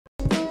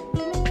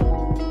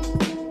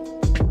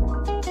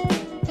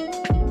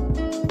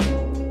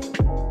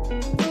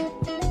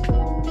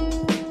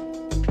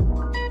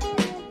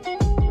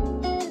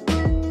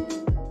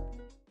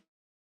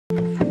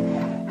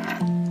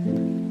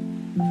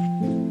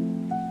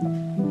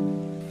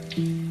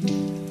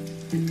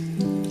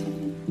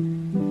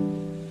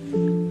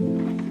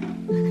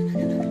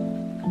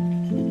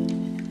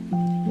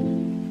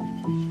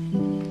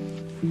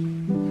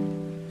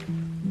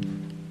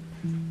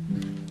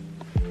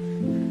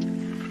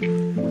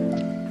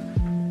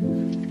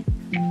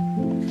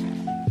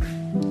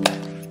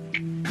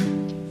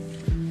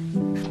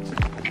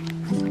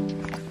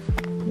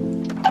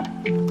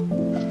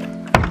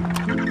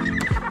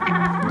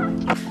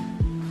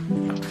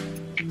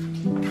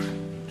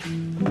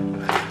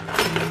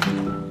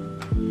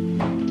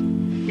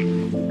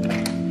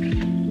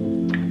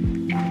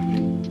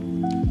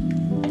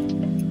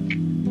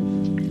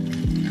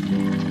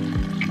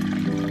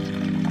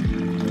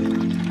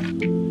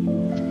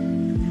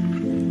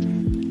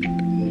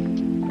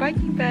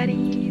biking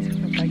buddies. We're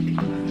gonna bike to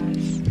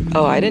class.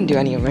 Oh, I didn't do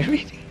any of my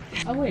reading.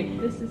 Oh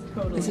wait, this is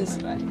totally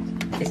my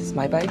bike. This is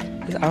my bike?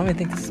 I don't even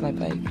think this is my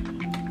bike.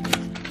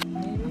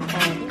 Maybe? Oh, I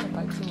think the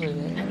bike's over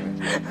there.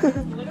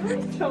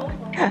 Literally so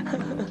far.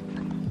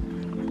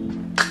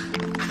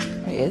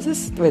 Wait, is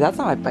this? Wait, that's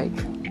not my bike.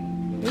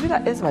 Maybe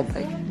that is my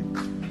bike.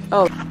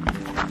 Oh.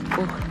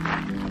 Oh.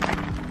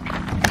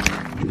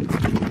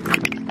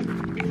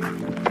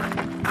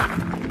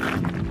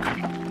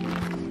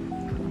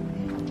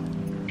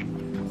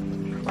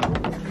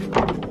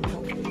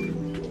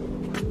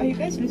 Are you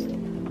guys listening?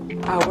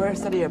 We're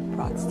study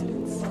abroad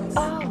students.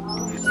 Oh.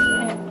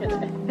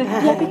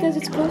 Yeah, because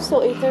it's close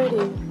till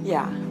 8:30.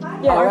 Yeah.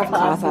 Yeah, Our our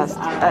class class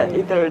at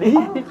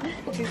 8:30.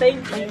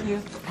 Thank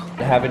you.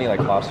 Have any like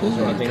hostels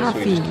or anything, so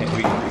we just can't,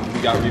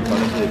 we got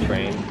refunded to the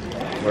train.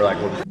 We're like,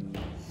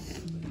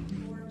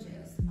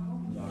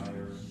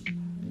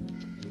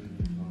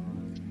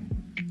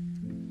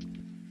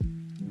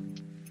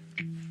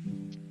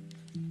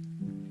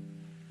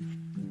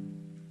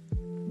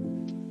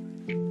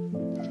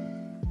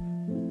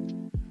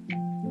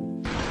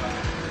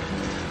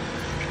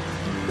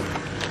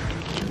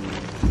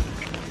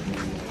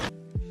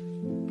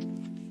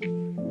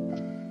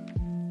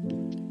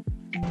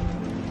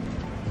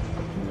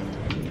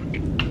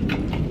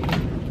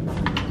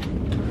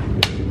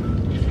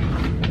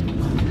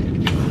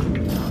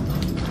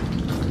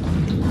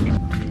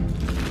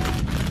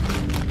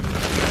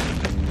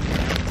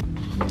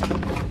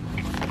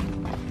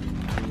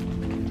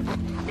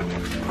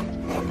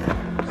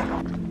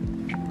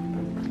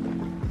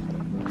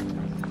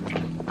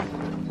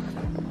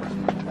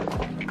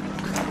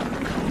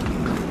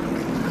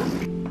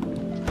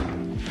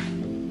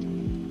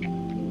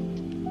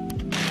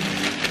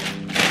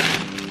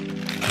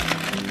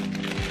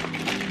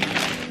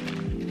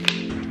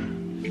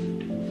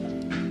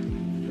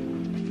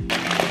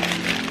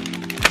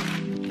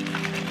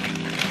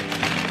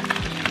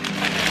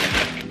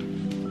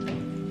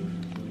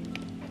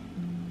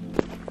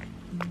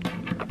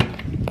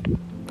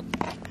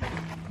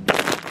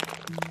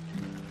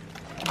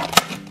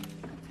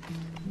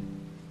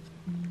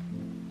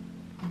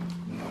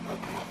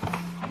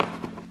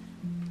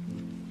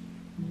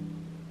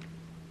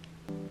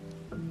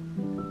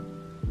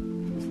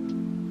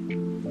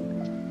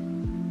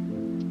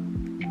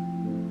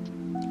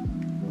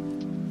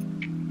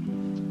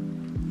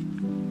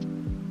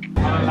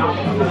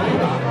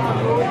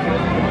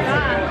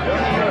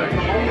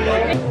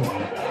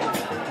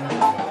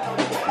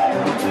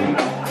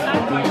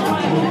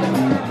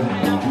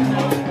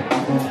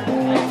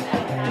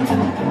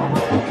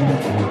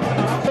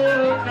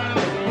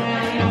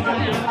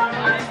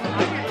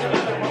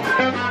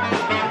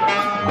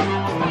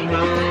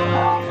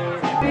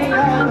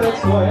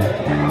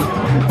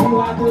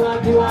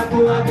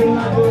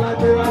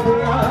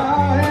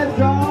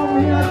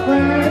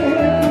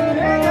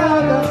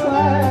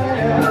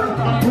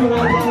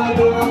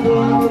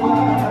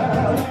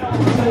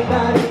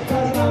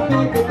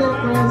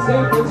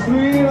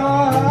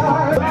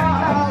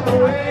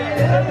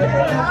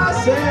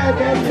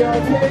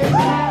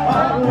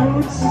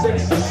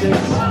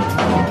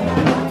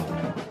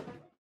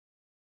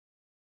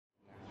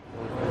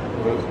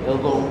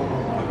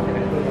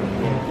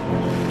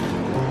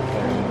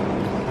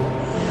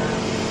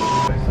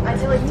 I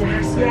feel like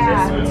dinner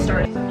service would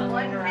start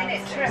 1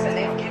 minute trip and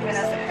they've given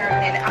us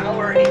apparently an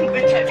hour in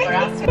between. We're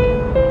asking.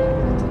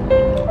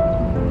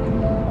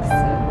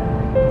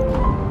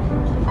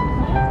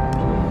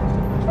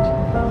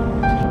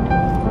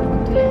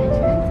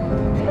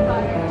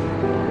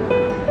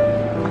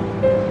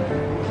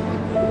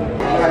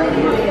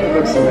 it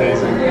looks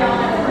amazing.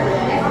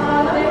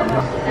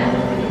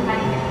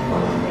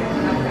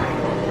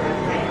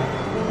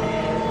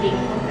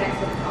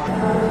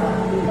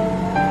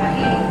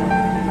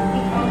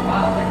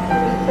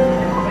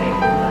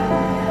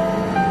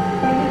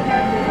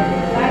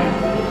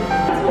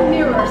 Near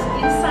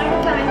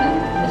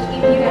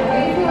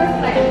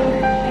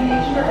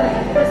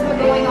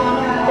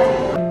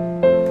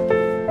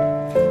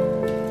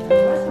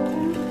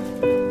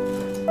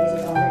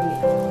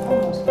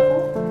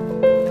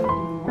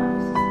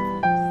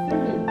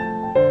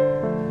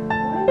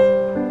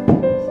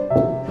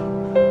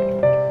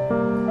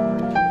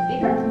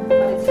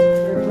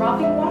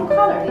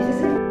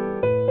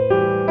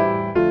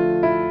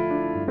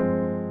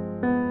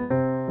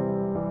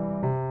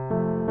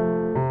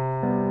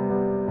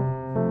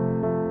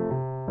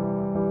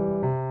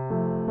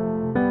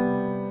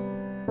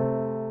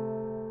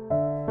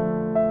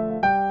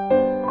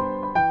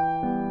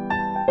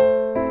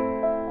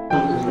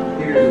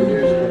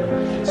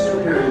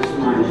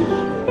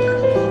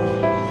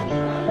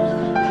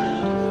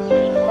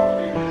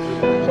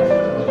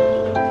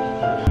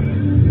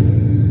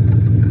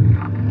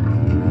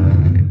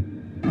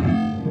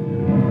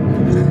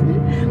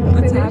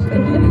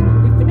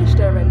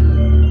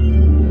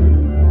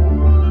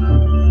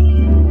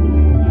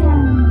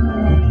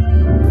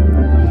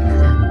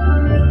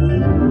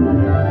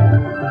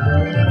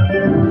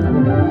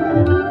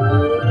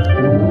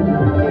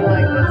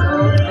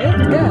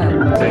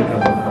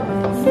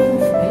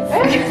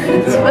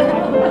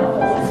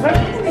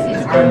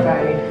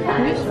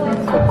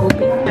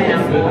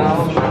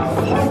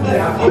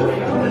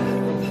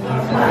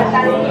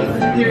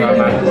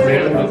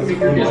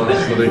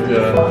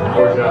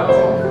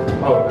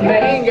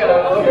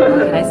Mango.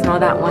 Can I smell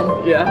that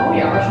one? Yeah.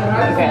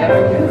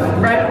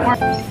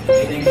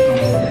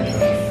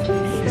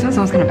 This one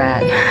smells kind of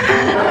bad.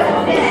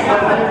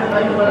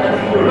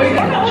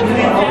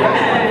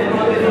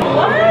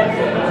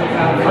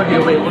 Okay,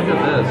 wait, look at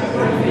this.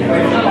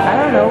 I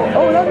don't know.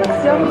 Oh, that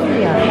looks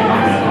yummy.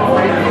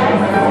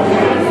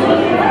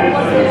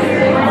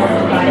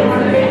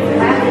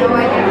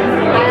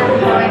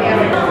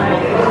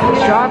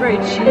 Strawberry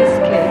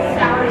cheesecake.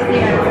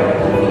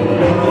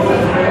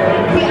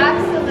 We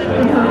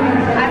absolutely do.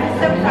 I'm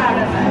so proud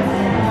of us.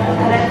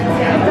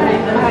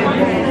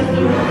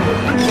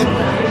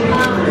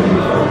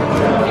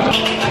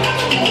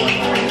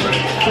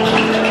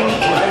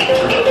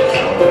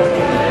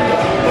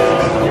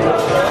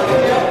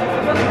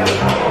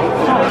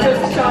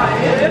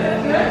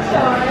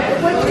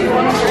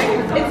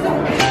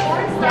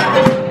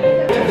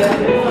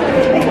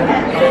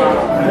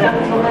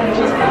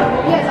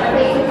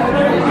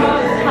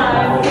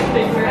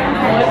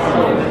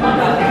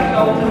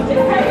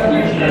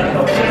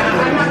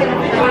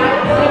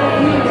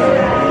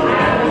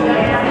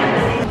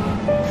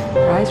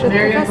 Prize for the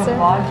Miriam's a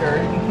professor. vlogger,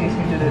 in case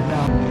you didn't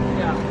know.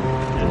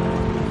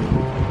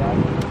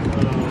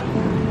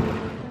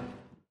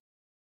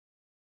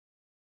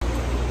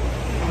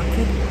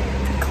 Walking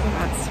to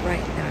class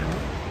right now.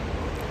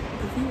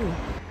 The view.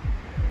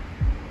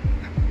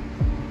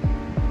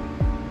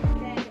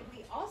 Then we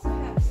also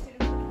have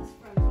students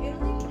from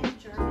Italy and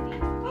Germany.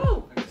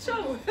 Oh, so.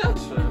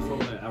 From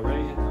the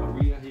area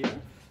here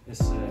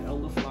is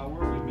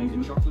elderflower. We make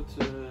a chocolate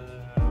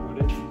with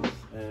it.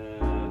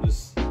 Dus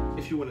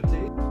if you want to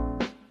taste.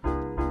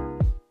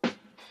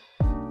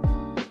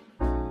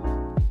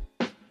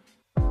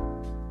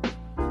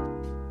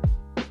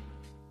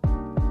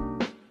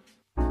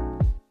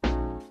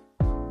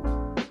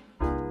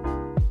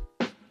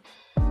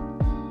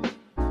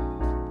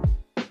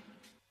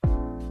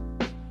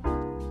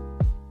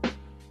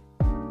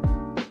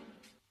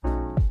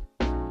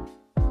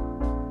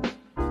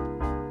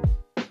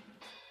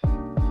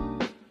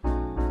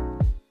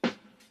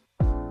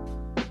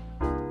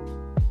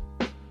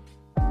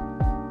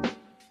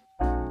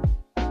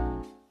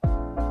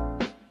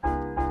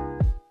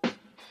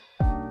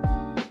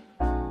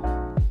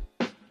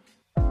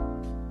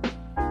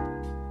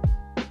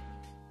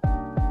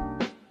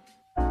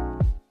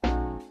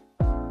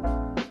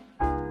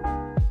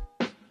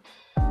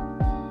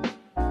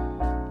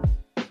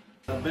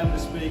 Ben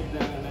bespreekt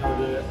now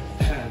the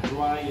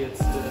dry it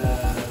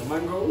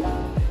mango,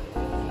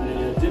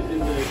 dip in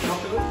the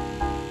chocolate.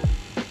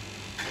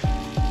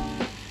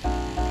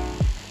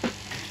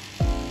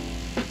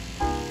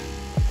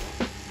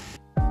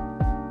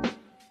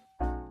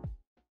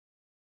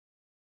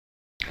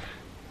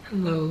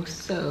 Hello,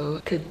 so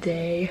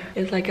today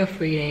is like a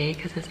free day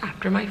because it's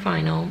after my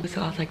final.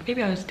 So I was like,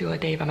 maybe I'll just do a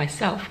day by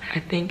myself.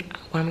 I think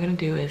what I'm gonna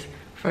do is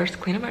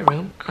first clean up my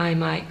room. I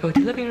might go to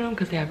the living room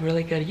because they have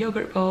really good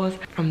yogurt bowls.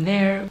 From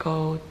there,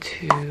 go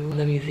to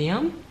the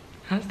museum.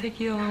 I'll just take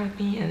you along with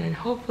me, and then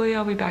hopefully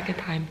I'll be back in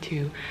time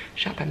to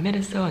shop at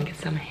Miniso and get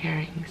some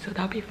herring. So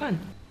that'll be fun.